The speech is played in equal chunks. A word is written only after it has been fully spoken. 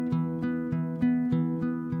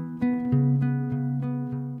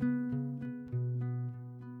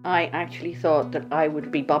I actually thought that I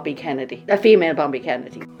would be Bobby Kennedy, a female Bobby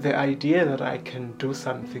Kennedy. The idea that I can do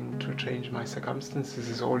something to change my circumstances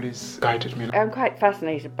has always guided me. I'm quite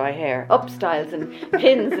fascinated by hair, up styles and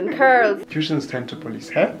pins and curls. Fusions tend to police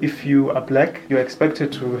hair. If you are black, you're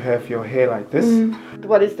expected to have your hair like this.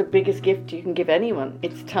 What is the biggest gift you can give anyone?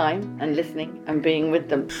 It's time and listening and being with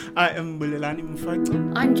them. I am Bulelani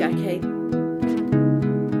Mufaktu. I'm Jack Hayden.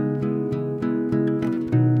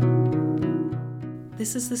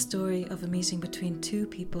 This is the story of a meeting between two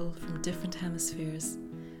people from different hemispheres.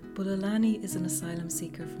 Bulelani is an asylum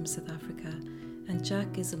seeker from South Africa, and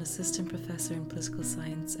Jack is an assistant professor in political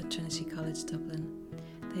science at Trinity College Dublin.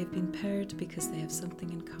 They have been paired because they have something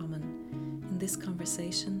in common. In this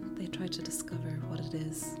conversation, they try to discover what it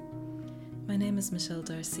is. My name is Michelle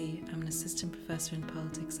Darcy. I'm an assistant professor in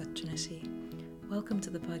politics at Trinity. Welcome to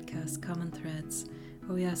the podcast Common Threads,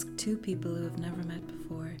 where we ask two people who have never met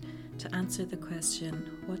before to answer the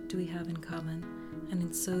question, what do we have in common? And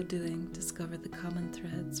in so doing, discover the common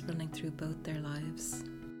threads running through both their lives.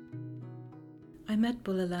 I met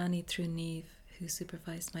Bulelani through Niamh, who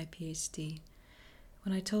supervised my PhD.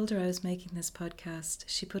 When I told her I was making this podcast,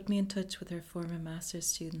 she put me in touch with her former master's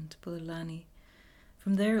student, Bulelani.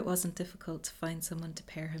 From there, it wasn't difficult to find someone to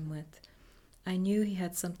pair him with. I knew he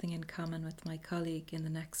had something in common with my colleague in the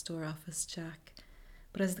next door office, Jack.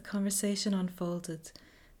 But as the conversation unfolded,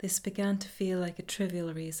 this began to feel like a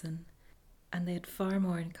trivial reason, and they had far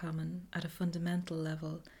more in common at a fundamental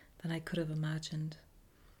level than I could have imagined.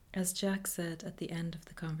 As Jack said at the end of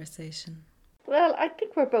the conversation. Well, I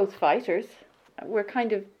think we're both fighters. We're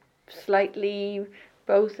kind of slightly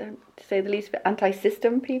both, to say the least,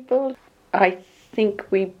 anti-system people. I think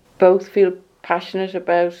we both feel passionate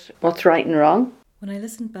about what's right and wrong. When I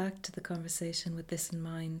listened back to the conversation with this in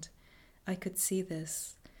mind, I could see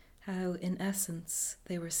this, how in essence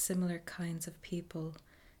they were similar kinds of people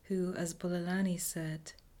who, as Bulelani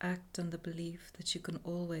said, act on the belief that you can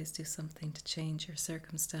always do something to change your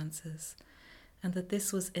circumstances, and that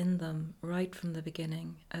this was in them right from the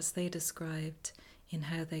beginning, as they described in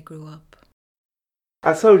how they grew up.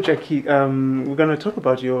 So, Jackie, we're going to talk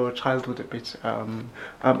about your childhood a bit.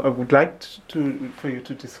 I would like for you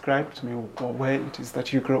to describe to me where it is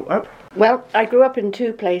that you grew up. Well, I grew up in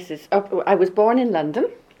two places. I was born in London,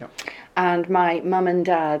 and my mum and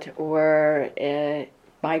dad were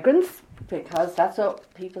migrants, because that's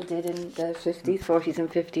what people did in the 50s, 40s and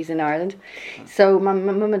 50s in Ireland. So my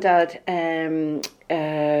mum and dad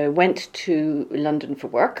went to London for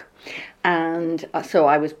work, and so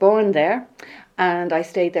I was born there, and I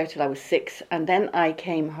stayed there till I was 6, and then I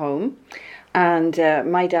came home, and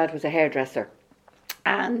my dad was a hairdresser.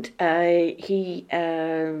 And he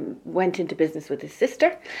went into business with his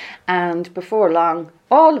sister, and before long,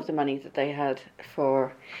 all of the money that they had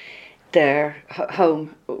for their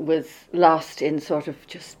home was lost in sort of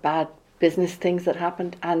just bad business things that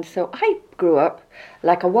happened. And so I grew up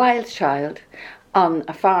like a wild child on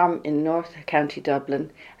a farm in North County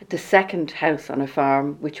Dublin, the second house on a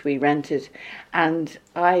farm which we rented, and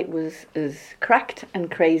I was as cracked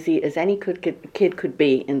and crazy as any kid could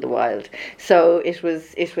be in the wild. So it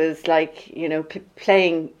was like, you know,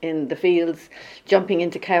 playing in the fields, jumping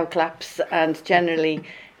into cow claps, and generally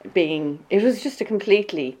it was just a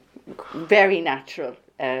completely very natural.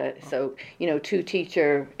 So, you know,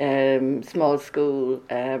 two-teacher, small school.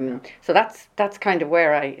 So that's kind of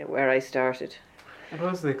where I started.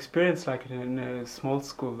 What was the experience like in a small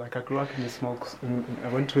school? Like I grew up in I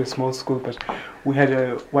went to a small school, but we had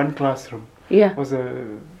one classroom. Yeah.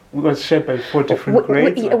 We was shared by 4 different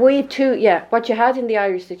grades. We had two. Yeah. What you had in the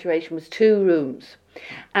Irish situation was 2 rooms.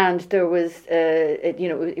 And there was,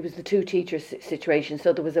 it was the two-teacher situation.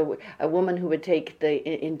 So there was a woman who would take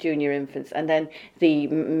in junior infants, and then the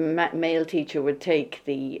male teacher would take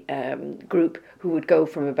the group who would go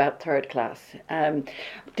from about 3rd class.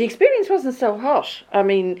 The experience wasn't so hot. I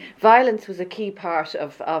mean, violence was a key part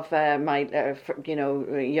of my,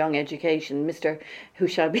 young education. Mr. who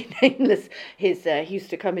shall be nameless, he used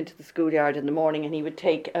to come into the schoolyard in the morning, and he would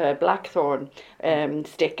take a blackthorn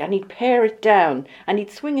stick, and he'd pare it down, and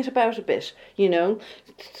he'd swing it about a bit,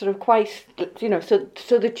 sort of quite,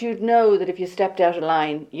 so that you'd know that if you stepped out of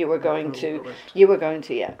line, you were going to,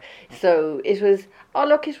 yeah. So it was,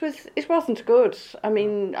 it wasn't good. I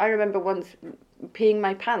mean, I remember once peeing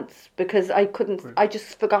my pants because I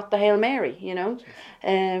just forgot the Hail Mary,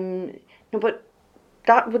 but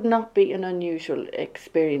that would not be an unusual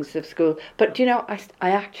experience of school. But, I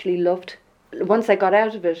actually loved, once I got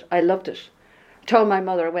out of it, I loved it. Told my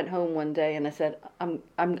mother, I went home one day and I said,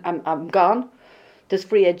 I'm gone there's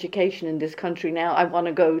free education in this country now. I want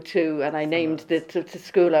to go to, and I named the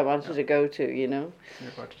school I wanted to go to. You know.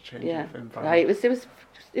 You're about to change Yeah. of environment.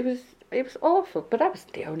 It was awful, but I was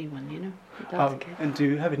the only one. You know. That was okay. And do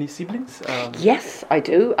you have any siblings? Yes, I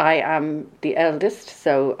do. I am the eldest,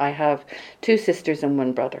 so I have 2 sisters and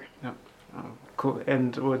 1 brother. Yeah. Oh, cool.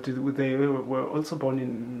 And they were also born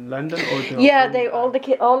in London, or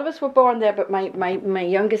all of us were born there. But my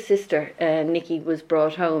youngest sister, Nikki, was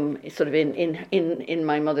brought home sort of in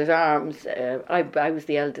my mother's arms. I was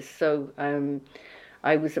the eldest, so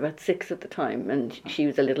I was about 6 at the time, and she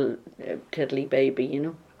was a little tiddly baby, you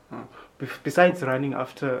know. Oh. Besides running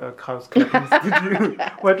after cows clippings,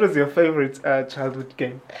 what was your favourite childhood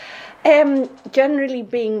game? Generally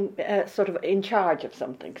being sort of in charge of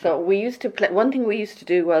something. So we used to play. One thing we used to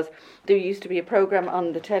do was there used to be a program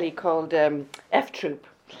on the telly called F Troop,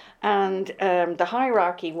 and the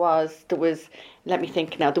hierarchy was there was. Let me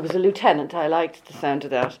think now. There was a lieutenant. I liked the sound of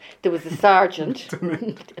that. There was a sergeant,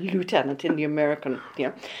 a lieutenant in the American,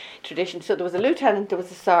 tradition. So there was a lieutenant, there was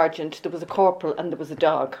a sergeant, there was a corporal, and there was a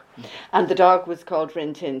dog, and the dog was called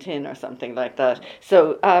Rin Tin Tin or something like that.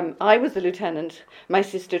 So I was the lieutenant. My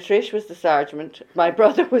sister Trish was the sergeant. My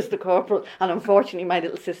brother was the corporal, and unfortunately, my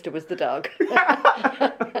little sister was the dog.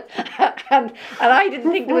 and I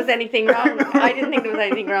didn't think there was anything wrong. I didn't think there was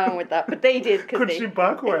anything wrong with that, but they did. Could she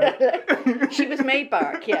bark well? She was made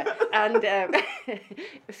bark, yeah, and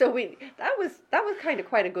so that was kind of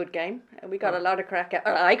quite a good game. We got a lot of crack out.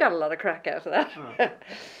 I got a lot of crack out of that.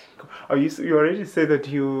 Oh, you already said that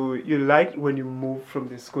you liked when you moved from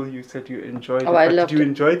the school. You said you enjoyed it. I loved it. Did you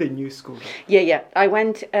enjoy the new school? Yeah. I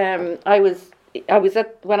went. I was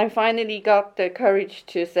at when I finally got the courage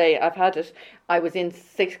to say I've had it. I was in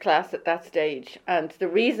 6th class at that stage, and the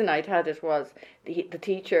reason I'd had it was the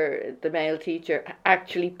teacher, the male teacher,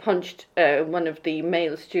 actually punched one of the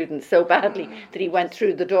male students so badly that he went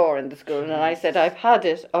through the door in the school. And I said, I've had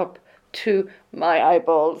it up to my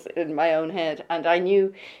eyeballs in my own head. And I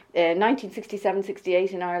knew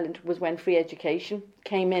 1967-68 in Ireland was when free education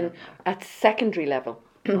came in at secondary level.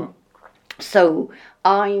 So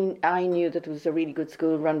I knew that there was a really good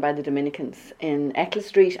school run by the Dominicans in Eccles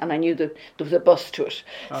Street, and I knew that there was a bus to it.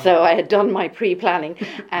 So I had done my pre-planning,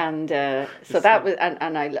 and so that was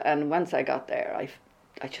and once I got there,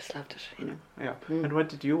 I just loved it, you know. Yeah. And what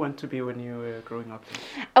did you want to be when you were growing up?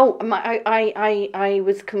 Oh, I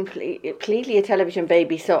was completely a television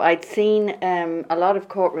baby. So I'd seen a lot of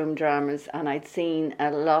courtroom dramas, and I'd seen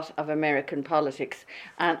a lot of American politics,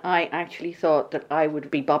 and I actually thought that I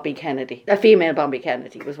would be Bobby Kennedy, a female Bobby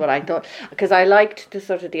Kennedy was what I thought, because I liked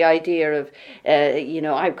the idea of,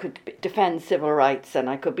 I could defend civil rights and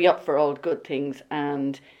I could be up for all good things,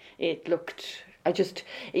 and it looked,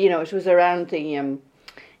 it was around the.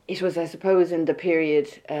 It was, I suppose, in the period,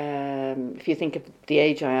 if you think of the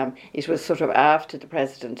age I am, it was sort of after the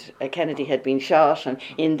President Kennedy had been shot, and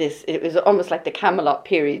it was almost like the Camelot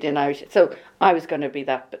period in Irish. So I was going to be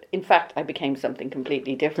that, but in fact I became something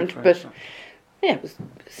completely different. But yeah, it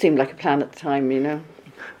seemed like a plan at the time, you know.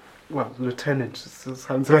 Well, lieutenant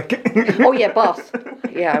sounds like it. Oh yeah, boss.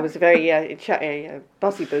 Yeah, I was very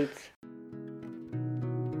bossy boots.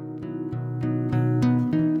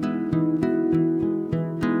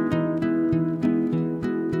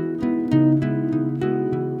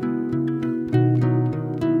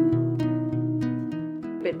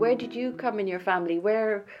 Where did you come in your family?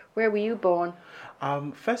 Where were you born?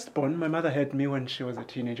 First born, my mother had me when she was a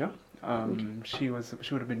teenager. She would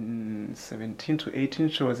have been 17 to 18.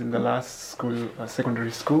 She was in the last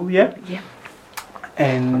secondary school year. Yeah.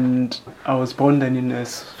 And I was born then in a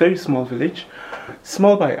very small village,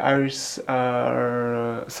 small by Irish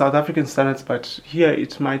South African standards, but here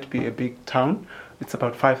it might be a big town. It's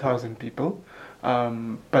about 5,000 people.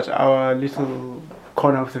 But our little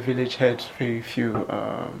corner of the village had very few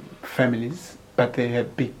families, but they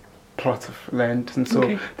had big plots of land, and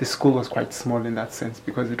so the school was quite small in that sense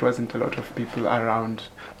because it wasn't a lot of people around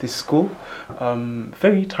the school.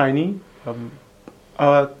 Very tiny.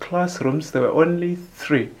 Our classrooms, there were only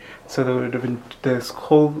 3, so there would have been the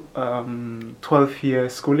whole 12-year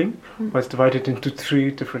schooling was divided into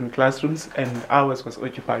 3 different classrooms, and ours was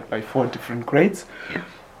occupied by 4 different grades.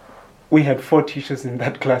 We had 4 teachers in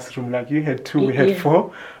that classroom, like you had 2, we had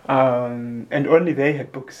 4, and only they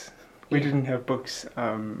had books. We didn't have books.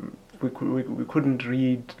 We couldn't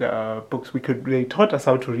read books. They taught us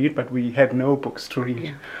how to read, but we had no books to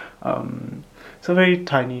read. So very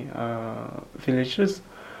tiny villages.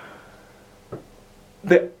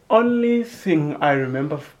 The only thing I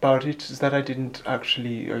remember about it is that I didn't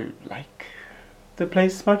actually like the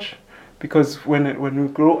place much. Because when we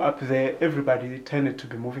grew up there, everybody tended to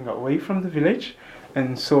be moving away from the village,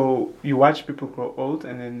 And so you watch people grow old,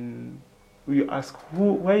 and then you ask,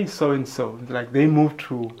 where is so and so? Like they moved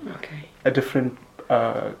to a different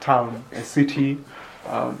town, a city.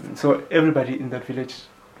 So everybody in that village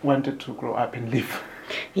wanted to grow up and live.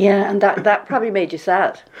 Yeah, and that probably made you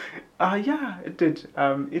sad. Yeah, it did.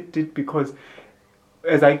 It did, because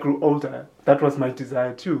as I grew older, that was my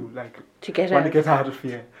desire too. Like To get want to out. get out of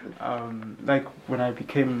here. Like when I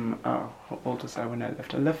became how old was I when I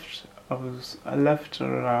left? I left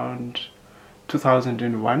around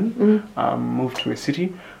 2001. Moved to a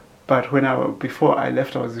city, but before I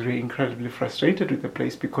left, I was really incredibly frustrated with the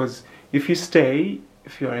place, because if you stay,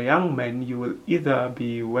 if you're a young man, you will either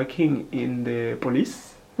be working in the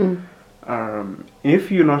police.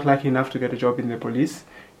 If you're not lucky enough to get a job in the police,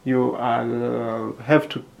 you have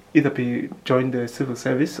to either join the civil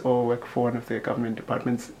service or work for one of the government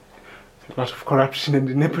departments. There's a lot of corruption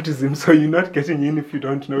and nepotism, so you're not getting in if you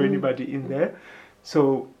don't know anybody in there.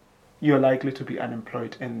 So you're likely to be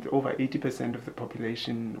unemployed, and over 80% of the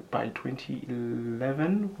population by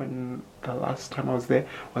 2011, when the last time I was there,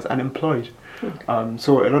 was unemployed.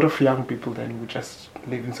 So a lot of young people then would just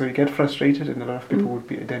live, and so you get frustrated, and a lot of people would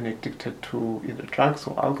be then addicted to either drugs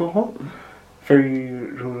or alcohol. Very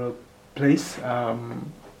rural place.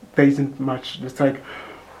 There isn't much. It's like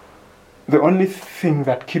the only thing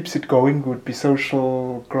that keeps it going would be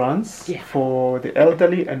social grants for the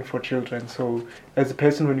elderly and for children. So as a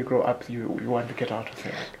person, when you grow up, you want to get out of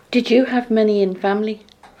there. Did you have many in family?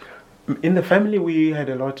 In the family, we had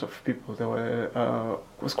a lot of people. There were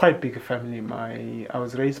it was quite big a family. I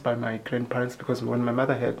was raised by my grandparents, because when my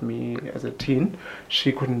mother had me as a teen,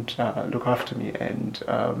 she couldn't look after me,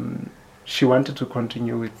 and she wanted to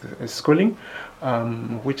continue with schooling,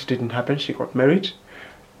 which didn't happen. She got married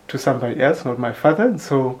to somebody else, not my father, and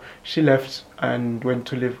so she left and went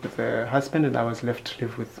to live with her husband, and I was left to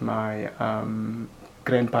live with my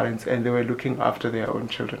grandparents, and they were looking after their own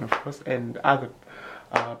children, of course, and other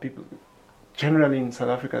people. Generally in South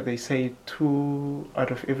Africa, they say 2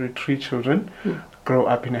 out of every 3 children grow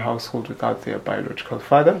up in a household without their biological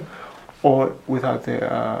father, or without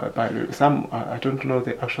their I don't know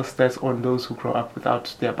the actual stats on those who grow up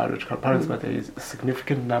without their biological parents, but there is a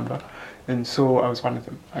significant number, and so I was one of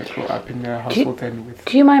them. I grew up in a household then with.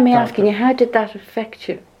 Do you mind me asking you, how did that affect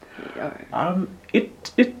you?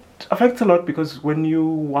 It affects a lot, because when you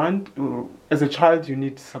want, as a child, you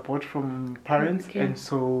need support from parents, and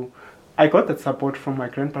so I got that support from my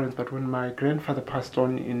grandparents. But when my grandfather passed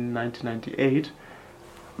on in 1998,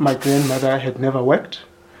 my grandmother had never worked.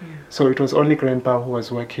 So it was only Grandpa who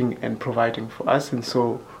was working and providing for us, and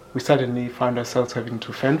so we suddenly found ourselves having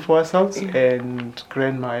to fend for ourselves, and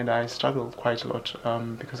Grandma and I struggled quite a lot,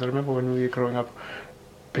 because I remember when we were growing up,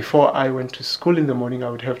 before I went to school in the morning, I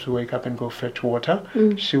would have to wake up and go fetch water.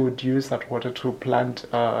 She would use that water to plant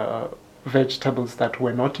vegetables that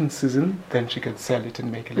were not in season, then she could sell it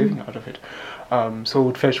and make a living out of it. So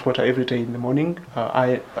would fetch water every day in the morning.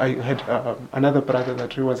 I had another brother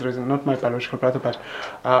that he was raised, not my biological brother, but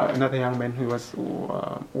another young man who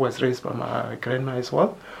was raised by my grandma as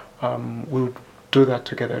well. We would do that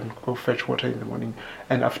together and go fetch water in the morning.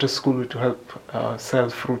 And after school, we'd help sell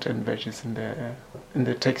fruit and veggies in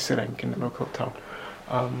the taxi rank in the local town.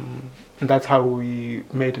 And that's how we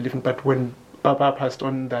made a living. But when Baba passed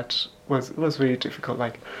on, it was very difficult.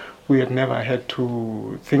 Like, we had never had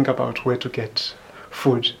to think about where to get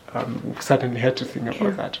food. We suddenly had to think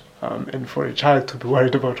about that. And for a child to be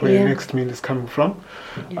worried about where your next meal is coming from,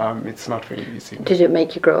 it's not very easy. Did it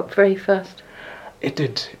make you grow up very fast? It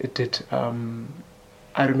did.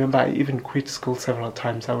 I remember I even quit school several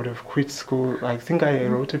times. I would have quit school. I think I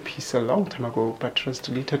wrote a piece a long time ago, but it was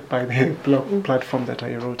deleted by the blog platform that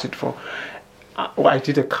I wrote it for. I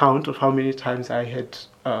did a count of how many times I had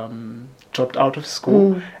dropped out of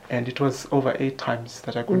school, and it was over 8 times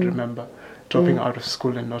that I could remember dropping out of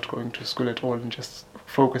school and not going to school at all, and just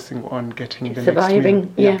focusing on getting the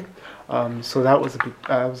surviving. Next meal. So that was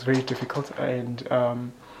was very difficult, and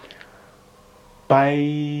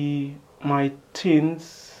by my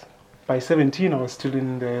teens, by 17, I was still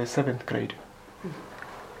in the 7th grade.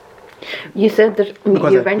 You said that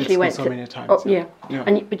because you I eventually went so to. many times. Oh yeah.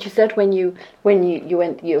 But you said when you went,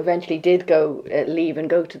 you eventually did go leave and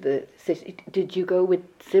go to the city. Did you go with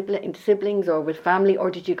siblings or with family, or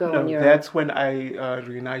did you go on your own? That's when I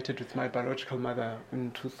reunited with my biological mother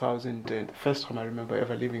in 2000. The first time I remember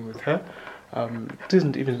ever living with her. It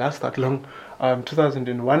didn't even last that long.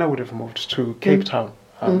 2001, I would have moved to Cape Town.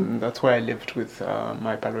 That's where I lived with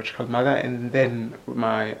my biological mother, and then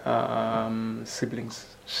my siblings.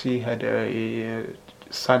 She had a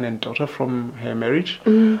son and daughter from her marriage,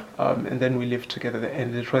 and then we lived together.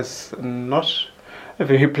 And it was not a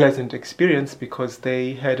very pleasant experience because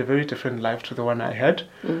they had a very different life to the one I had.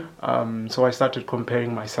 So I started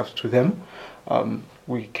comparing myself to them.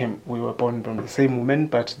 We were born from the same woman,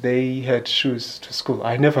 but they had shoes to school.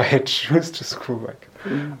 I never had shoes to school.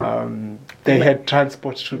 They had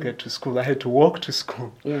transport to get to school. I had to walk to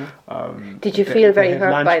school. Yeah. Did you feel very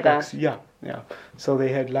hurt by that? Yeah. So they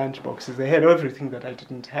had lunch boxes. They had everything that I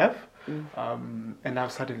didn't have. And now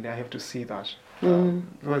suddenly I have to see that.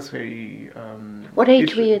 It was very... what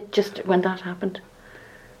age were you just when that happened?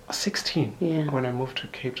 16. Yeah. When I moved to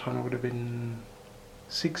Cape Town, I would have been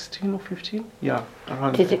 16 or 15. Yeah,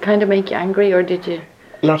 around Did there. it kind of make you angry, or did you...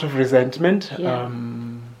 A lot of resentment. Yeah.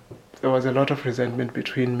 There was a lot of resentment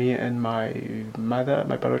between me and my mother,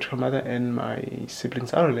 my biological mother, and my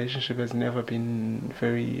siblings. Our relationship has never been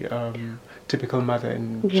very typical mother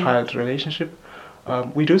and child relationship.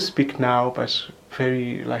 We do speak now, but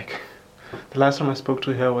very the last time I spoke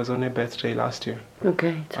to her was on her birthday last year.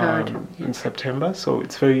 Okay, it's hard. In September, so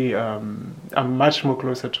it's very. I'm much more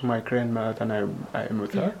closer to my grandmother than I am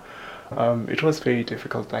with her. It was very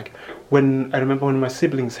difficult. I remember when my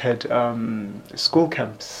siblings had school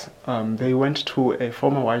camps, they went to a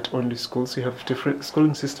former white-only school. So you have different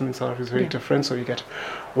schooling system in South Africa is very different. So you get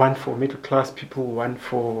one for middle-class people, one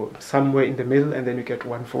for somewhere in the middle, and then you get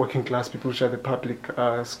one for working-class people, which are the public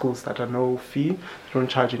schools that are no fee, don't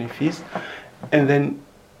charge any fees. And then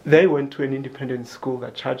they went to an independent school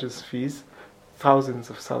that charges fees, thousands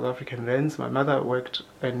of South African rands. My mother worked,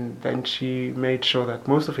 and then she made sure that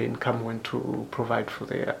most of her income went to provide for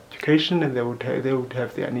their education, and they would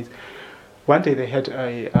have their needs. One day they had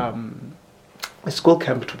a school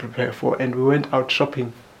camp to prepare for, and we went out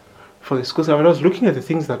shopping for the school. So when I was looking at the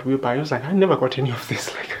things that we were buying, I was like, I never got any of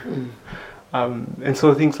this. And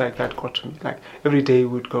so things like that got to me. Like every day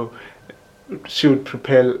we would go, she would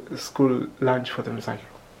prepare school lunch for them. It's like,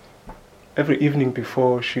 every evening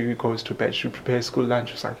before she goes to bed, she prepares school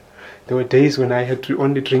lunch. It's like there were days when I had to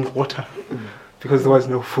only drink water because there was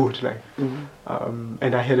no food.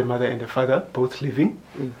 And I had a mother and a father both living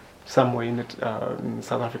somewhere in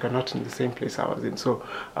South Africa, not in the same place I was in. So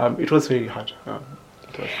it was very hard.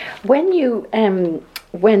 When you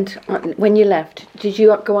when you left, did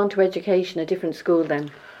you go on to education, a different school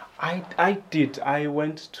then? I did. I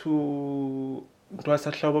went to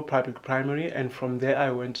Dwasahlobo Public Primary, and from there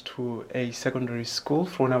I went to a secondary school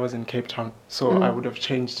when I was in Cape Town. So I would have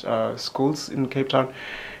changed schools in Cape Town.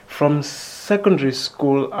 From secondary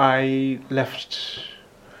school I left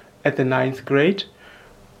at the 9th grade.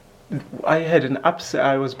 I had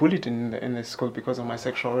I was bullied in the school because of my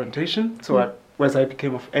sexual orientation. So as I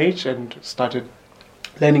became of age and started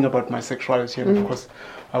learning about my sexuality, and of course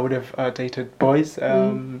I would have dated boys,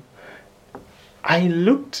 I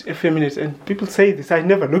looked effeminate, and people say this. I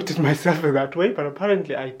never looked at myself in that way, but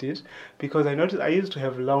apparently I did, because I noticed I used to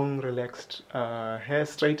have long, relaxed hair,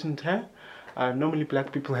 straightened hair. Normally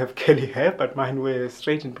black people have curly hair, but mine were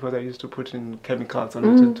straightened because I used to put in chemicals on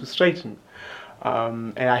it to straighten.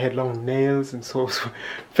 And I had long nails, and so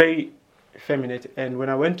very effeminate. And when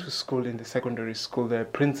I went to school in the secondary school, the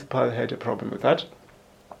principal had a problem with that,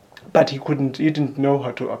 but he didn't know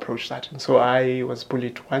how to approach that. And so I was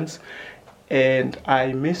bullied once. And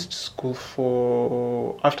I missed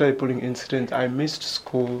school after the bullying incident, I missed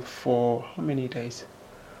school for how many days?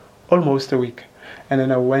 Almost a week. And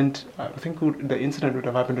then I went, I think the incident would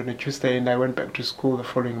have happened on a Tuesday, and I went back to school the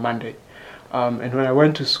following Monday. And when I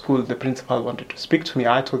went to school, the principal wanted to speak to me.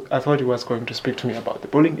 I thought he was going to speak to me about the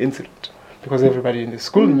bullying incident, because everybody in the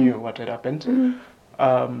school knew what had happened.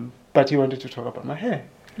 But he wanted to talk about my hair.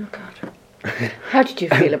 Oh, God. How did you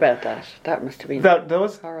feel about that? That must have been that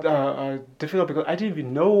was difficult, because I didn't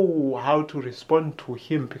even know how to respond to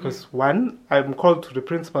him, because one, I'm called to the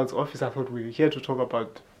principal's office. I thought we were here to talk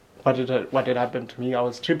about what had happened to me. I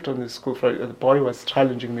was tripped on the school floor. The boy was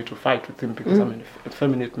challenging me to fight with him because I'm an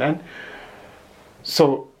effeminate man.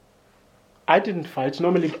 So I didn't fight.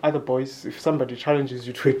 Normally other boys, if somebody challenges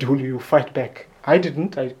you to a duel, you fight back. I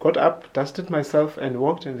didn't. I got up, dusted myself, and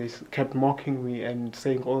walked, and they kept mocking me and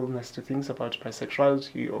saying all nasty things about my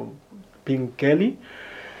sexuality or being girly.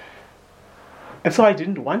 And so I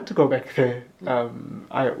didn't want to go back there.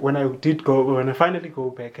 When I finally go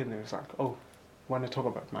back, and it was like, oh, want to talk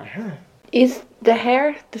about my hair. Is the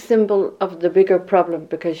hair the symbol of the bigger problem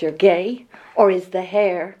because you're gay, or is the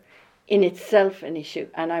hair in itself an issue?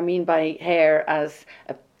 And I mean by hair as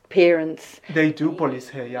appearance. They do police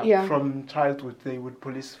hair, yeah. From childhood, they would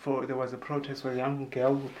police. There was a protest with a young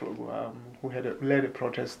girl who had led a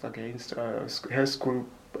protest against hair school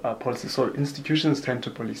policy. So institutions tend to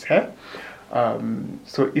police hair.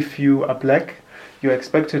 So if you are black, you're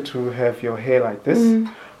expected to have your hair like this.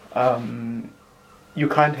 you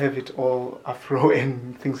can't have it all afro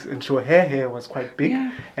and things. And so her hair was quite big,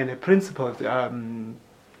 Yeah. and the principal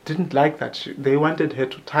didn't like that. They wanted her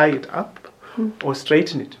to tie it up or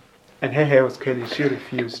straighten it, and her hair was curly. She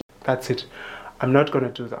refused. That's it. I'm not going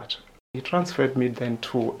to do that. He transferred me then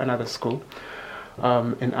to another school,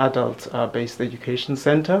 an adult-based education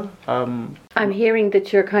center. I'm hearing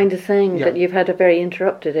that you're kind of saying Yeah. that you've had a very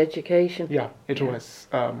interrupted education. Yeah, it was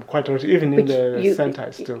quite a lot. Even in But the you- center,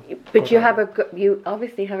 I still. But got you out. have you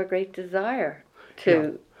obviously have a great desire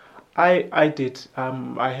to. I did.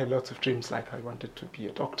 I had lots of dreams, like I wanted to be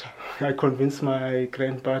a doctor. I convinced my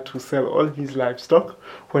grandpa to sell all his livestock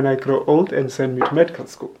when I grow old and send me to medical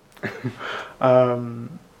school.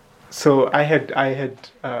 So I had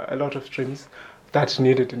a lot of dreams that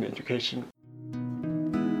needed an education.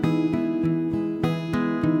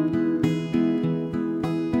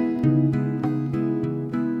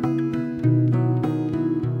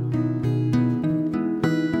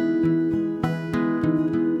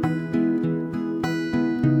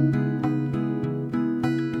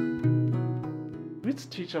 Which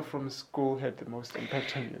teacher from school had the most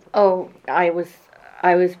impact on you? Oh, I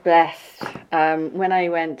was blessed. When I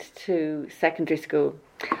went to secondary school,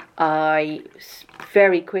 I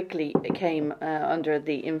very quickly came under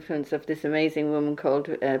the influence of this amazing woman called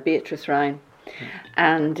Beatrice Ryan.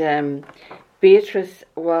 And Beatrice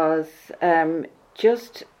was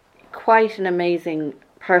just quite an amazing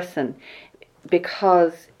person,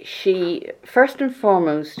 because she, first and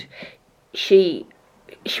foremost, she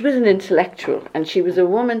was an intellectual, and she was a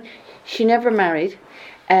woman. She never married,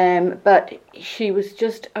 but she was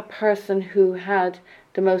just a person who had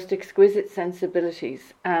the most exquisite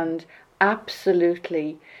sensibilities, and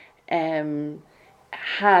absolutely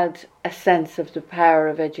had a sense of the power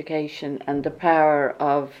of education and the power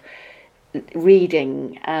of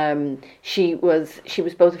reading. She was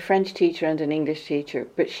both a French teacher and an English teacher,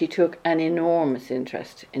 but she took an enormous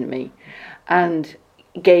interest in me and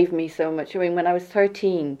gave me so much. I mean, when I was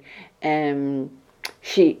 13,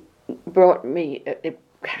 she brought me,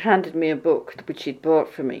 handed me a book which she'd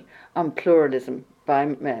bought for me on pluralism by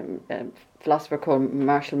a philosopher called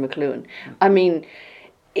Marshall McLuhan. I mean,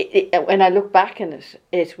 when I look back on it,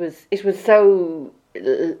 it was so.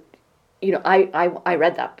 You know, I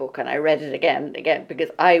read that book, and I read it again and again,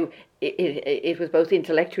 because it was both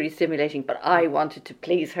intellectually stimulating, but I wanted to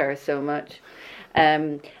please her so much.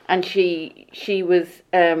 And she was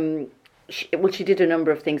she did a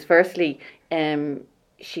number of things. Firstly,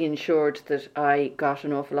 she ensured that I got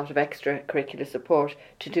an awful lot of extracurricular support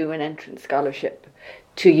to do an entrance scholarship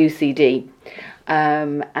to UCD,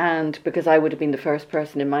 and because I would have been the first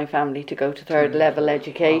person in my family to go to third level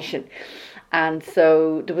education. And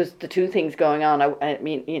so there was the two things going on. I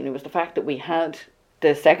mean, you know, it was the fact that we had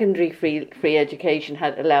the secondary free education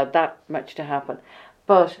had allowed that much to happen.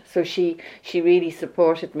 But so she really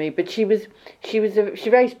supported me. But she was a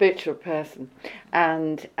very spiritual person,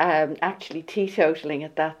 and actually teetotaling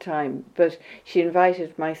at that time. But she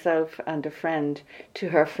invited myself and a friend to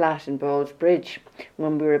her flat in Ballsbridge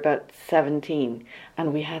when we were about 17,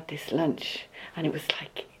 and we had this lunch, and it was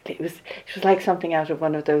like something out of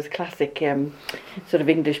one of those classic sort of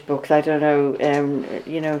English books. I don't know,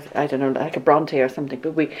 I don't know, like a Bronte or something.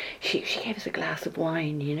 But she gave us a glass of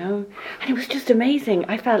wine, you know, and it was just amazing.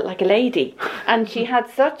 I felt like a lady, and she had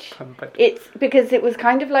such. It's because it was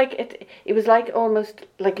kind of like it was like almost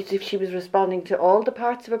like as if she was responding to all the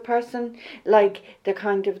parts of a person, like the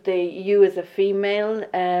kind of the you as a female,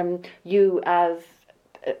 you as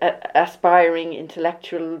aspiring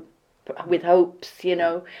intellectual with hopes, you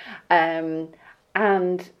know,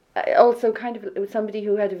 and also kind of it was somebody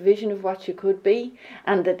who had a vision of what you could be,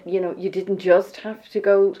 and that, you know, you didn't just have to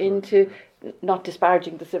go into, not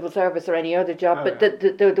disparaging the civil service or any other job, but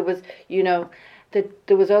that there was, you know, that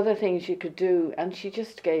there was other things you could do, and she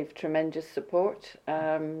just gave tremendous support.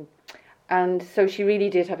 And so she really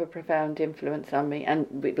did have a profound influence on me, and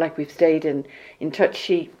we've stayed in touch.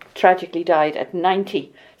 She tragically died at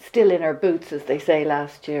 90, still in her boots, as they say,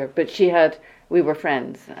 last year. But we were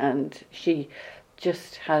friends, and she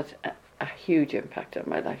just had a huge impact on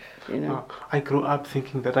my life, you know. I grew up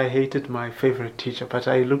thinking that I hated my favorite teacher, but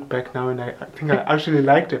I look back now and I think I actually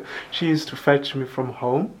liked her. She used to fetch me from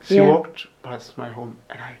home. She walked past my home,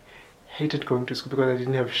 and I hated going to school because I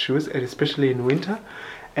didn't have shoes, and especially in winter.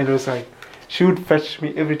 And it was like, she would fetch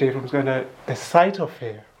me every day from school, and the sight of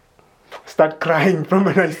her, start crying from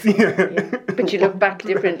when I see her. Yeah. But you look back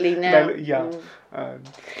differently now.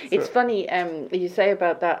 It's funny, you say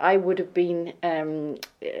about that. I would have been,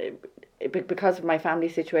 because of my family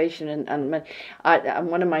situation, and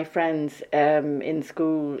one of my friends in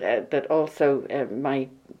school that also my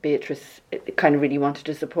Beatrice kind of really wanted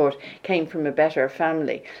to support came from a better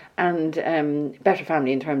family, and better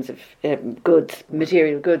family in terms of goods,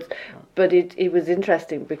 material goods. But it was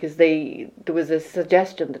interesting because there was a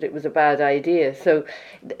suggestion that it was a bad idea. So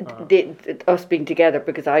us being together,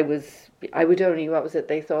 because I would only, what was it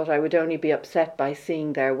they thought, I would only be upset by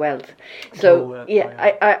seeing their wealth. So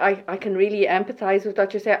I can really empathise with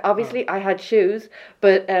what you're saying. Obviously I had shoes,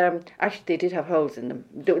 but actually they did have holes in them.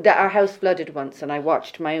 Our house flooded once and I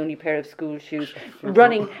watched my only pair of school shoes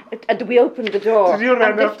running, and we opened the door. Did you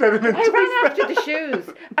run after them? I ran after the shoes,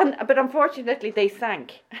 but unfortunately they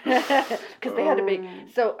sank because they had a big.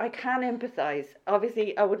 So I can empathise.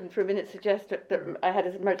 Obviously, I wouldn't for a minute suggest that I had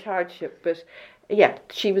as much hardship, but yeah,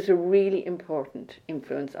 she was a really important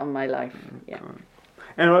influence on my life. Yeah.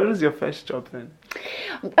 And what was your first job then?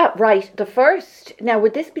 Right, the first. Now,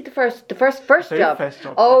 would this be the first job? First job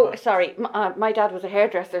Oh, ever. sorry. My dad was a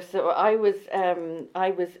hairdresser, so I was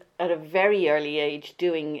at a very early age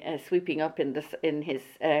doing sweeping up in his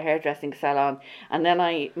hairdressing salon, and then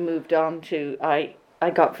I moved on to I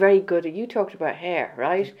got very good. You talked about hair,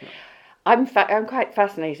 right? I'm quite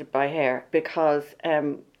fascinated by hair because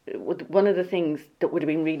one of the things that would have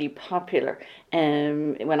been really popular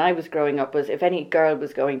when I was growing up was if any girl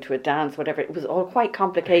was going to a dance, whatever, it was all quite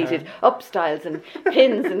complicated, up styles and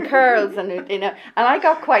pins and curls, and and I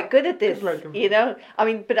got quite good at this, I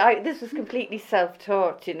mean, but this was completely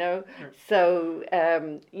self-taught, so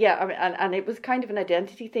and it was kind of an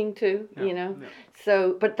identity thing too,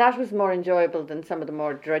 so, but that was more enjoyable than some of the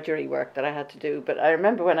more drudgery work that I had to do. But I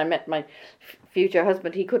remember when I met my future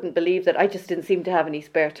husband, he couldn't believe that I just didn't seem to have any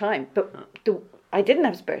spare time. But I didn't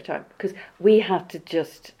have spare time because we had to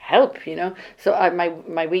just help, So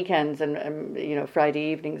my weekends and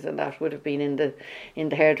Friday evenings and that would have been in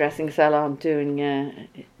the hairdressing salon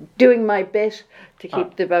doing my bit to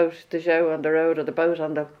keep the show on the road, or the boat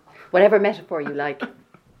on the whatever metaphor you like.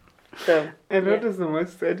 So, and what is the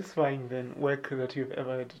most satisfying then work that you've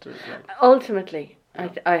ever had to do? Ultimately,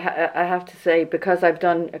 I have to say, because I've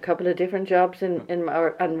done a couple of different jobs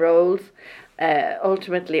and roles,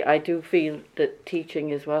 ultimately I do feel that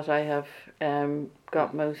teaching is what I have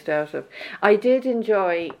got most out of. I did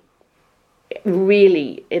enjoy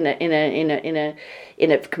really in a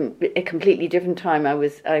completely different time. I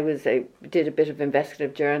did a bit of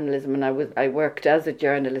investigative journalism, and I worked as a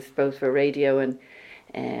journalist both for radio and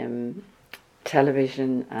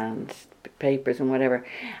television and papers and whatever,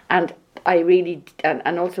 and I really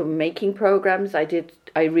and also making programs. I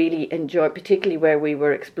really enjoyed, particularly where we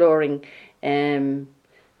were exploring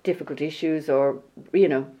difficult issues, or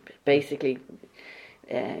basically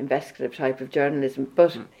investigative type of journalism.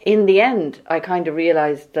 But in the end, I kind of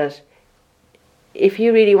realised that if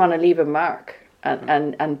you really want to leave a mark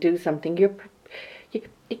and do something,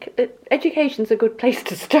 education's a good place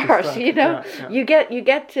to start. You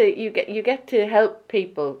get to help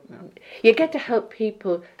people. You get to help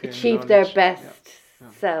people achieve their best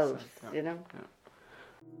selves.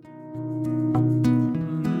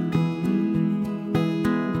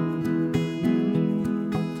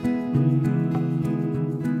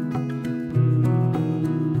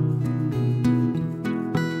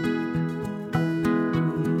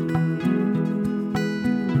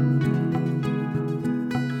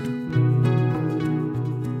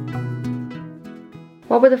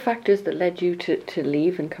 What were the factors that led you to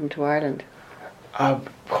leave and come to Ireland?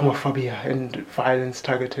 Homophobia and violence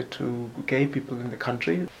targeted to gay people in the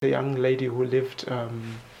country. A young lady who lived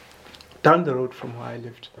down the road from where I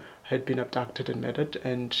lived had been abducted and murdered,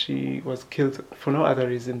 and she was killed for no other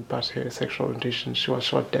reason but her sexual orientation. She was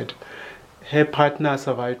shot dead. Her partner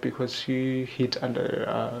survived because she hid under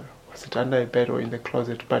a bed or in the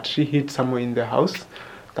closet, but she hid somewhere in the house.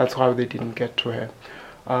 That's how they didn't get to her.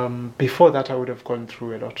 Before that, I would have gone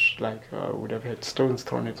through a lot. I would have had stones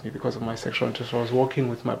thrown at me because of my sexual interest. I was walking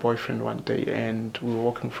with my boyfriend one day, and we were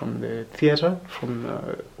walking from the theater, from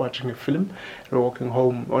watching a film. We were walking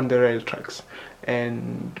home on the rail tracks,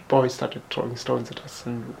 and boys started throwing stones at us,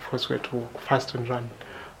 and of course we had to walk fast and run.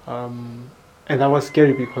 And that was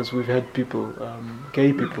scary because we've had people,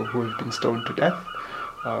 gay people, who have been stoned to death.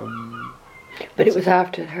 But it was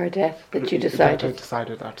after her death that you decided. I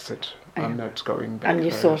decided that's it. I'm not going back. And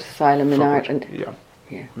you sought asylum in Ireland. Yeah.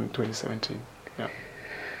 In 2017. Yeah.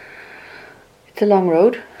 It's a long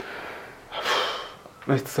road.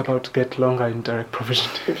 It's about to get longer in direct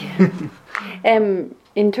provision.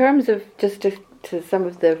 In terms of just to some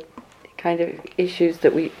of the kind of issues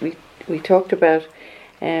that we talked about,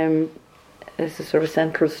 as a sort of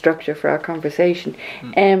central structure for our conversation.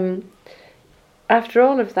 After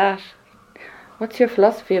all of that, what's your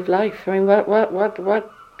philosophy of life? I mean,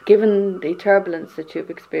 what given the turbulence that you've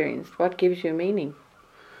experienced, what gives you meaning?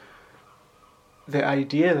 The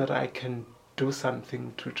idea that I can do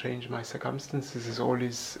something to change my circumstances has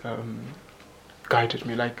always guided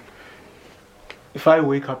me. Like, if I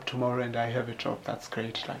wake up tomorrow and I have a job, that's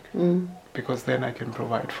great. Like, because then I can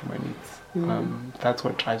provide for my needs. That's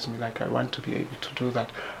what drives me. Like, I want to be able to do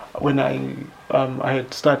that. When I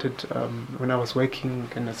had started when I was working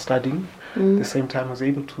and studying, the same time I was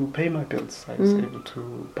able to pay my bills. I was able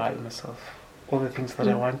to buy myself all the things that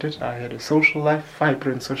I wanted. I had a social life,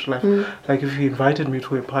 vibrant social life. Like, if you invited me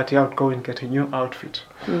to a party, I would go and get a new outfit.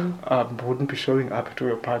 Wouldn't be showing up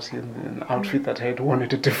to a party in an outfit that I had worn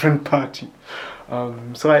at a different party.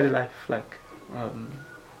 So I had a life, like,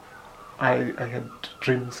 I had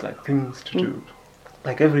dreams, like things to do.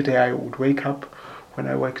 Like, every day I would wake up. When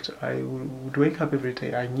I worked, I would wake up every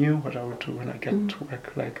day. I knew what I would do when I get to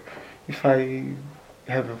work. Like, if I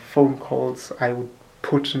have phone calls, I would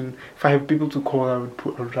put in, if I have people to call, I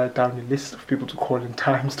would write down a list of people to call and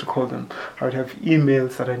times to call them. I would have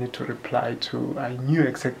emails that I need to reply to. I knew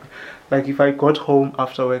exactly, like, if I got home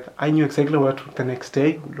after work, I knew exactly what the next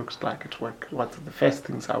day looked like at work. What's the first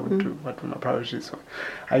things I would do, what were my priorities.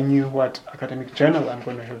 I knew what academic journal I'm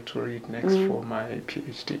going to have to read next for my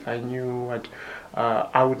PhD. I knew what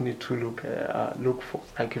I would need to look for.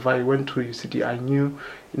 Like, if I went to UCD, I knew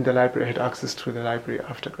in the library, I had access to the library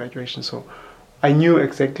after graduation, so I knew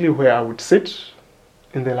exactly where I would sit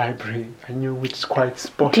in the library. I knew which quiet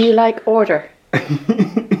spot. Do you like order?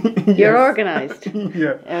 You're organised.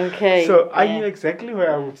 Yeah. Okay. So I knew exactly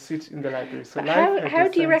where I would sit in the library. So how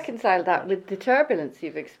do you reconcile that with the turbulence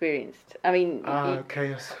you've experienced? I mean,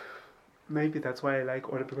 chaos. Maybe that's why I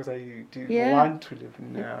like order, because I do Yeah. want to live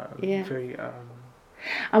in a very.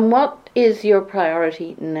 And what is your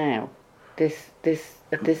priority now?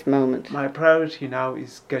 At this moment? My priority now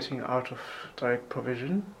is getting out of direct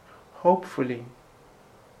provision. Hopefully,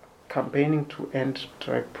 campaigning to end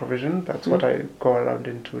direct provision. That's what I go around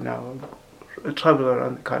into now. I travel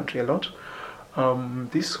around the country a lot.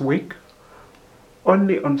 This week,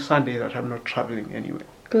 only on Sunday that I'm not traveling anywhere.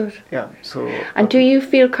 Good. Yeah. So. And do you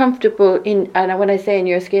feel comfortable in? And when I say in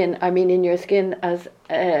your skin, I mean in your skin as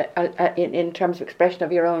in terms of expression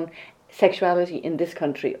of your own sexuality in this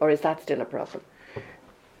country, or is that still a problem?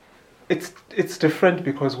 It's different,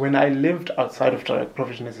 because when I lived outside of direct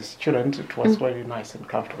provision as a student, it was very nice and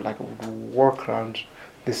comfortable. Like, I would walk around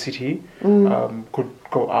the city, could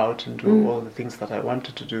go out and do all the things that I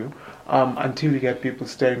wanted to do, until you get people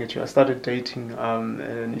staring at you. I started dating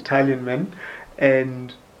an Italian man,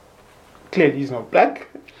 and clearly he's not black.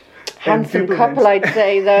 Handsome couple, I'd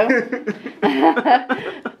say, though.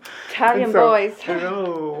 Italian boys.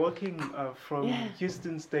 Walking from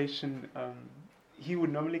Houston Station, he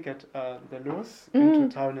would normally get the Lewis into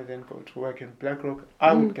town and then go to work in Blackrock.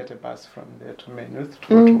 I would get a bus from there to Maynooth to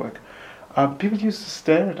go to work. People used to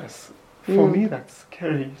stare at us. For me, that's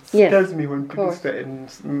scary. It scares me when people stare.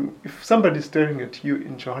 And if somebody's staring at you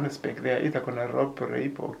in Johannesburg, they're either going to rob,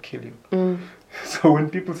 rape, or kill you. So when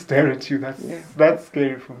people stare at you, that's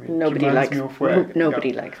scary for me. Nobody likes being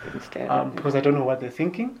stared at. Because I don't know what they're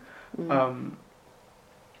thinking.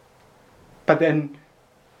 But then,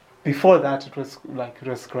 before that, it was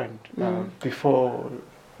grand. Before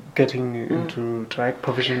getting into direct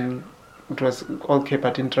provision, it was okay.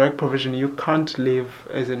 But in direct provision, you can't live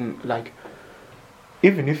as in, like,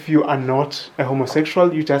 even if you are not a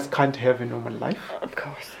homosexual, you just can't have a normal life. Of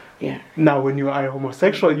course, yeah. Now, when you are a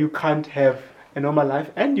homosexual, you can't have a normal life,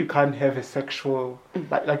 and you can't have a sexual,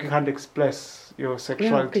 like you can't express your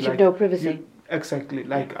sexuality. Because you have no privacy. Exactly.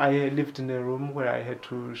 Like, I lived in a room where I had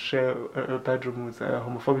to share a bedroom with a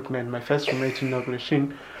homophobic man. My first roommate in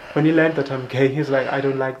Nogreshin, when he learned that I'm gay, he's like, I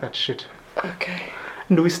don't like that shit. Okay.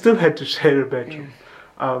 And we still had to share a bedroom.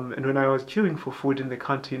 And when I was queuing for food in the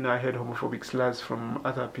canteen, I had homophobic slurs from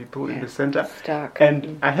other people in the center. Stark.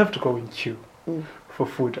 And I have to go and queue for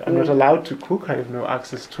food. I'm not allowed to cook. I have no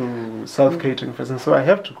access to self-catering for instance. So I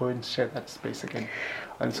have to go and share that space again.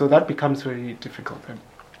 And so that becomes very difficult then.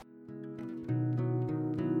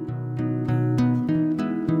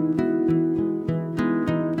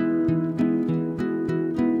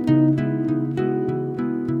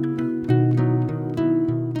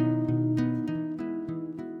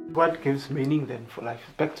 What gives meaning then for life?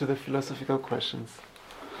 Back to the philosophical questions.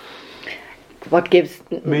 What gives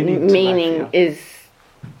meaning life, is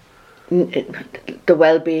the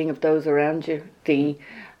well-being of those around you.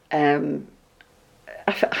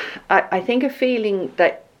 I think a feeling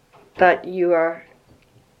that you're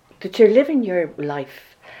living your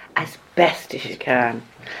life as best as you can,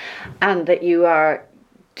 and that you are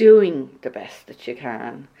doing the best that you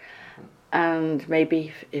can, and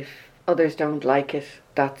maybe if others don't like it,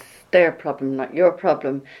 that's their problem, not your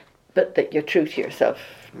problem, but that you're true to yourself.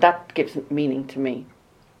 That gives meaning to me.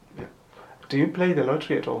 Yeah. Do you play the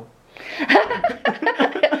lottery at all?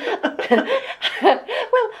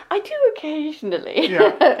 Well, I do occasionally.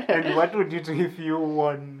 Yeah. And what would you do if you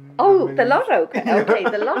won? Oh, the lotto. Okay,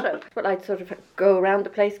 the lotto. Well, I'd sort of go around the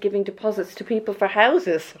place giving deposits to people for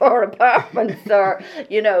houses or apartments or,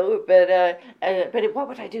 but what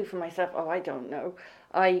would I do for myself? Oh, I don't know.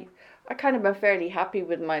 I kind of am fairly happy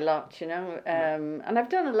with my lot, and I've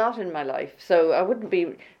done a lot in my life, so I wouldn't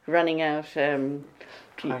be running out. Trying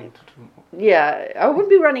to do more. Yeah, I wouldn't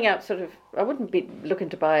be running out. I wouldn't be looking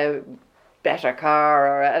to buy a better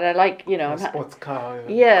car, and I like, A sports car.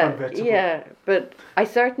 Yeah, yeah. but I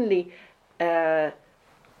certainly, I'm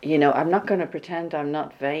not going to pretend I'm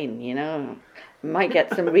not vain. Might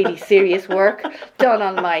get some really serious work done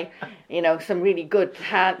on my, some really good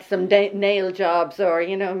some nail jobs, or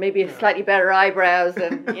maybe slightly better eyebrows,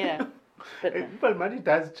 and But money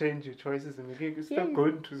does change your choices, and you start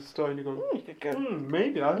going to the store and you go,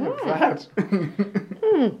 maybe I'll have that.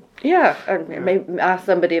 Yeah, or maybe ask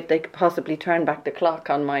somebody if they could possibly turn back the clock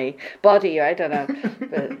on my body. I don't know,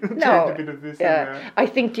 but no. Change a bit of this and that. I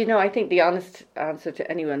think the honest answer to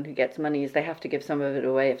anyone who gets money is they have to give some of it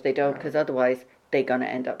away if they don't, because otherwise they're going to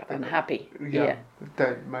end up unhappy. Yeah,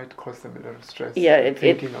 that might cause them a lot of stress. Yeah,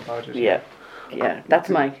 thinking about it. Yeah, that's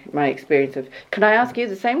my experience of. Can I ask you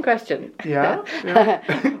the same question? Yeah.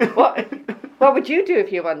 What would you do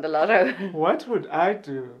if you won the lotto? What would I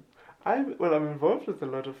do? I'm involved with a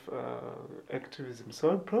lot of activism,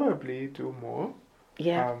 so I'd probably do more.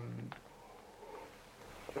 Yeah.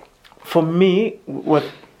 For me, what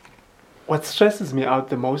stresses me out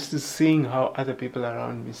the most is seeing how other people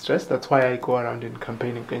around me stress. That's why I go around and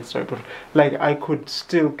campaign against it. But I could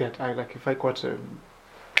still get, if I got a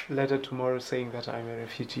letter tomorrow saying that I'm a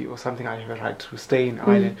refugee or something, I have a right to stay in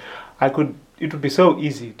Ireland. It would be so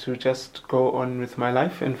easy to just go on with my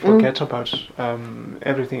life and forget about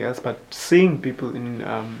everything else. But seeing people in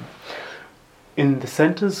the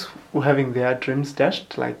centers who are having their dreams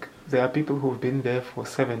dashed, there are people who've been there for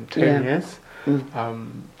 7-10 years.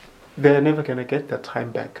 They're never going to get that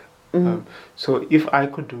time back. So if I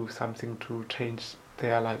could do something to change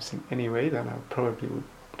their lives in any way, then I probably would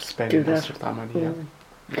spend most of that money. Yeah.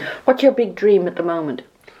 What's your big dream at the moment?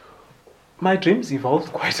 My dreams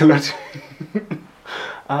evolved quite a lot.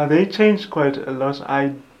 They changed quite a lot.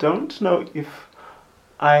 I don't know if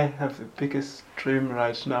I have the biggest dream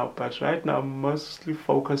right now, but right now I'm mostly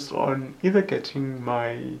focused on either getting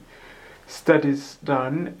my studies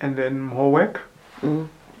done and then more work.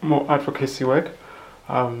 More advocacy work.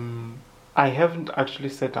 I haven't actually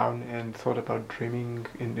sat down and thought about dreaming.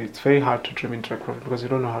 It's very hard to dream into a profit because you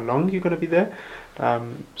don't know how long you're going to be there.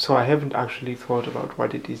 So I haven't actually thought about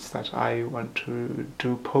what it is that I want to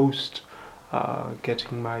do post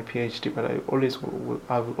getting my PhD. But I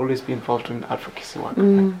will always be involved in advocacy work.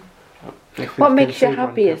 What makes you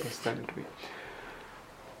happiest?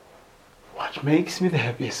 What makes me the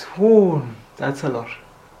happiest? Oh, that's a lot.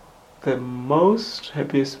 The most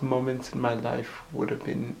happiest moments in my life would have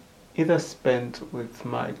been either spent with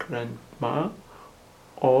my grandma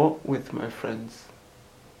or with my friends.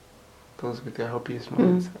 Those were the happiest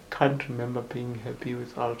moments. I can't remember being happy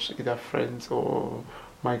without either friends or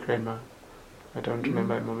my grandma. I don't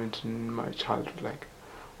remember a moment in my childhood,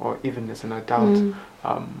 or even as an adult,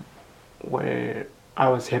 where I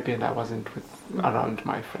was happy and I wasn't around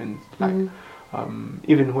my friends.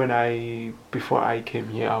 Even before I came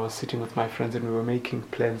here, I was sitting with my friends and we were making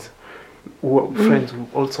plans. Friends who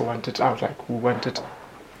also wanted out, who wanted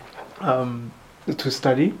to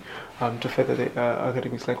study, to further their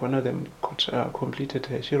academics. One of them completed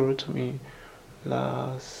she wrote to me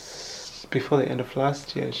before the end of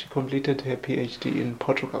last year. She completed her PhD in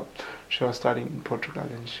Portugal. She was studying in Portugal,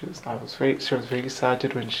 and she was very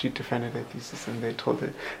excited when she defended her thesis, and they told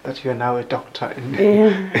her that you are now a doctor.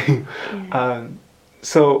 And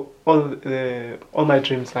so all my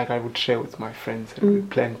dreams, I would share with my friends, and we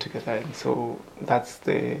plan together, and so that's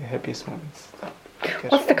the happiest moments.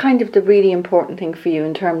 What's the really important thing for you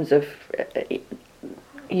in terms of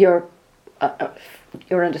your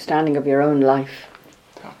understanding of your own life?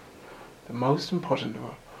 The most important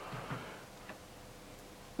one.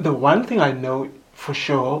 The one thing I know for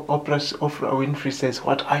sure, Oprah Winfrey says,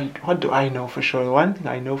 what do I know for sure? The one thing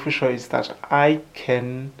I know for sure is that I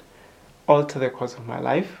can alter the course of my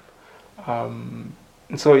life. And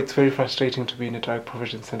so it's very frustrating to be in a direct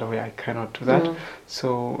provision center where I cannot do that.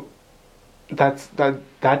 So that's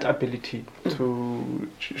that ability to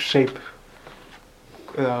shape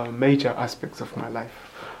major aspects of my life.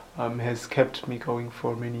 has kept me going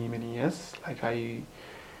for many, many years. Like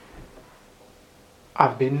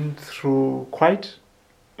I've been through quite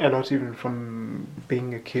a lot, even from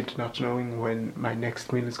being a kid, not knowing when my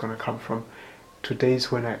next meal is going to come from, to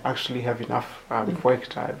days when I actually have enough. I've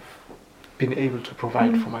worked, I've been able to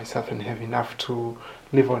provide for myself and have enough to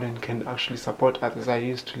live on and can actually support others. I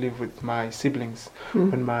used to live with my siblings.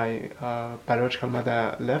 When my biological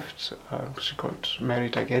mother left, she got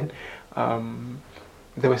married again.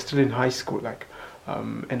 They were still in high school,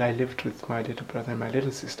 and I lived with my little brother and my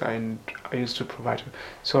little sister, and I used to provide her.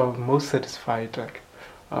 So I'm most satisfied,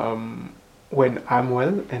 when I'm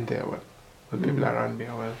well and they're well, when people around me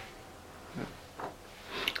are well.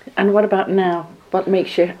 And what about now? What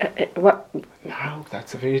makes you... what? Now,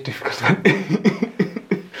 that's a very difficult one.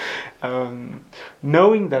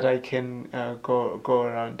 Knowing that I can go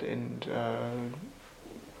around and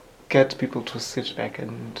get people to sit back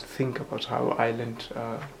and think about how Ireland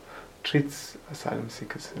treats asylum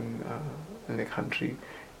seekers in the country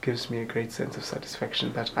gives me a great sense of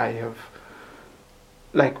satisfaction that I have,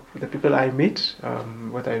 like the people I meet,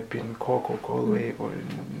 whether it be in Cork or Galway or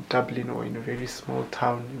in Dublin or in a very small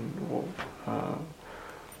town in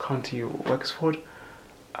County Wexford,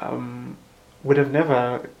 would have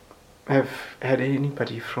never have had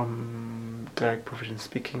anybody from Direct Provision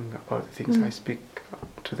speaking about the things I speak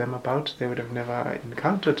to them about. They would have never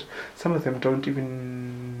encountered. Some of them don't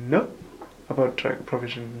even know about Direct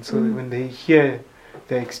Provision. So when they hear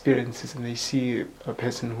their experiences and they see a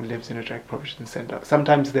person who lives in a Direct Provision centre,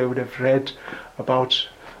 sometimes they would have read about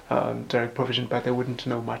Direct Provision, but they wouldn't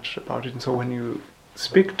know much about it. And so when you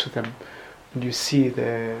speak to them and you see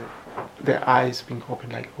their eyes being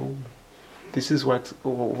opened, like, oh, this is what's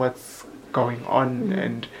going on,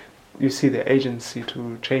 and you see the agency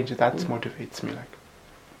to change it, that motivates me.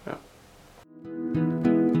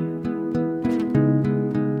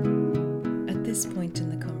 At this point in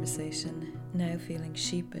the conversation, now feeling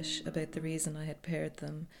sheepish about the reason I had paired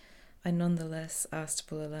them, I nonetheless asked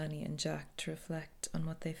Bulelani and Jack to reflect on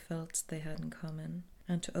what they felt they had in common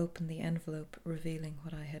and to open the envelope revealing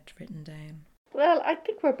what I had written down. Well, I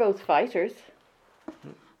think we're both fighters.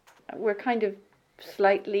 We're kind of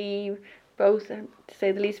slightly both, to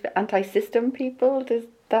say the least, anti-system people. Does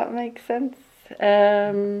that make sense?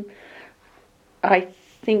 I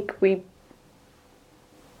think we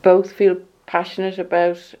both feel passionate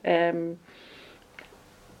about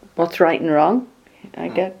what's right and wrong.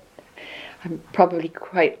 I'm probably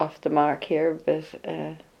quite off the mark here, but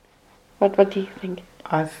what do you think?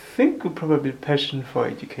 I think we're probably passionate for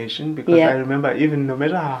education, because I remember, even no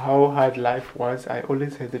matter how hard life was, I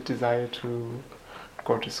always had the desire to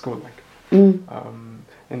go to school. And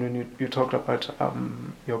when you talked about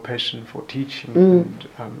your passion for teaching, and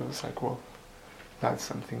I was like, well, that's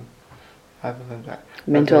something other than that.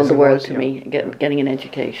 Meant all the world to me, getting an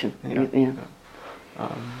education.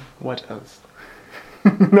 What else?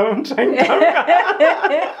 No, I'm trying to...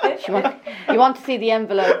 You want to see the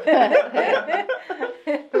envelope?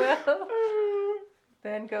 Well,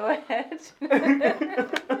 then go ahead.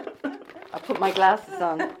 I'll put my glasses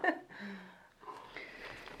on.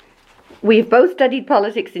 We've both studied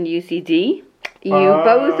politics in UCD. You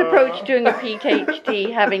both approached doing a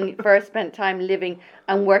PhD, having first spent time living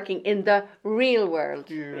and working in the real world.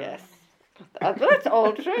 Yeah. Yes. That's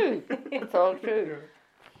all true. It's all true.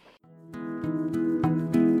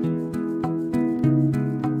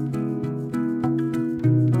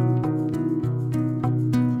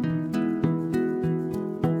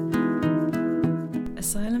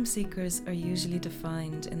 Asylum seekers are usually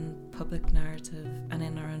defined in public narrative and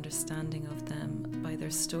in our understanding of them by their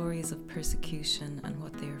stories of persecution and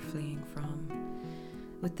what they are fleeing from.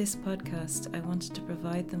 With this podcast, I wanted to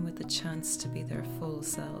provide them with a chance to be their full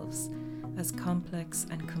selves, as complex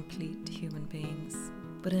and complete human beings.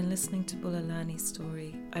 But in listening to Bulelani's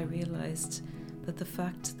story, I realised that the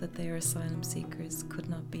fact that they are asylum seekers could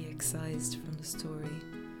not be excised from the story.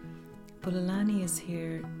 Bulelani is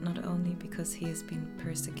here not only because he has been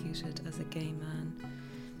persecuted as a gay man,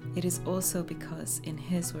 it is also because, in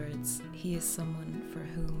his words, he is someone for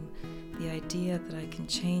whom the idea that I can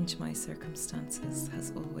change my circumstances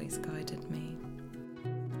has always guided me.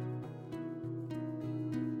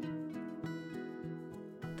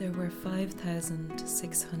 There were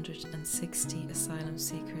 5,660 asylum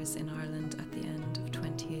seekers in Ireland at the end of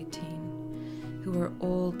 2018, who are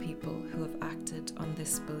all people who have acted on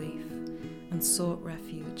this belief and sought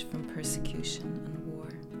refuge from persecution and war.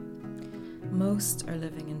 Most are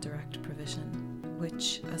living in direct provision,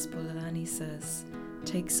 which, as Bulelani says,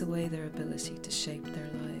 takes away their ability to shape their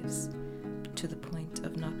lives, to the point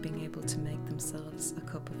of not being able to make themselves a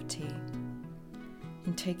cup of tea.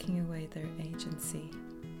 In taking away their agency,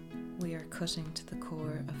 we are cutting to the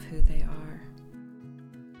core of who they are.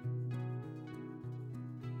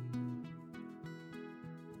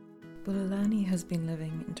 Bulelani has been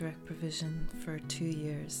living in direct provision for 2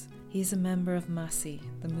 years. He is a member of MASI,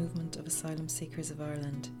 the Movement of Asylum Seekers of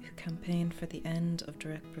Ireland, who campaign for the end of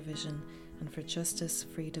direct provision and for justice,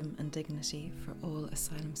 freedom and dignity for all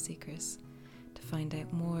asylum seekers. To find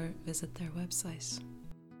out more, visit their website.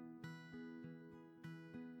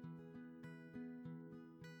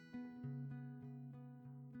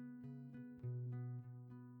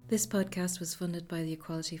 This podcast was funded by the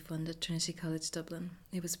Equality Fund at Trinity College Dublin.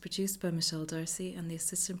 It was produced by Michelle Darcy and the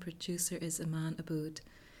assistant producer is Iman Aboud.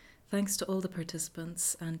 Thanks to all the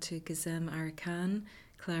participants and to Gizem Arakan,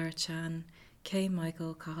 Clara Chan, Kay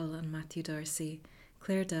Michael Cahill and Matthew Darcy,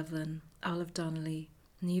 Claire Devlin, Olive Donnelly,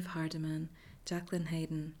 Niamh Hardiman, Jacqueline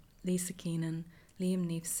Hayden, Lisa Keenan, Liam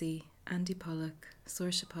Neefsey, Andy Pollock,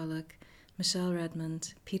 Saoirse Pollock, Michelle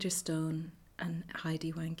Redmond, Peter Stone and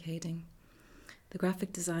Heidi Wankading. The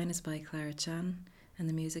graphic design is by Clara Chan and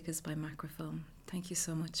the music is by Macrofilm. Thank you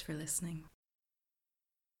so much for listening.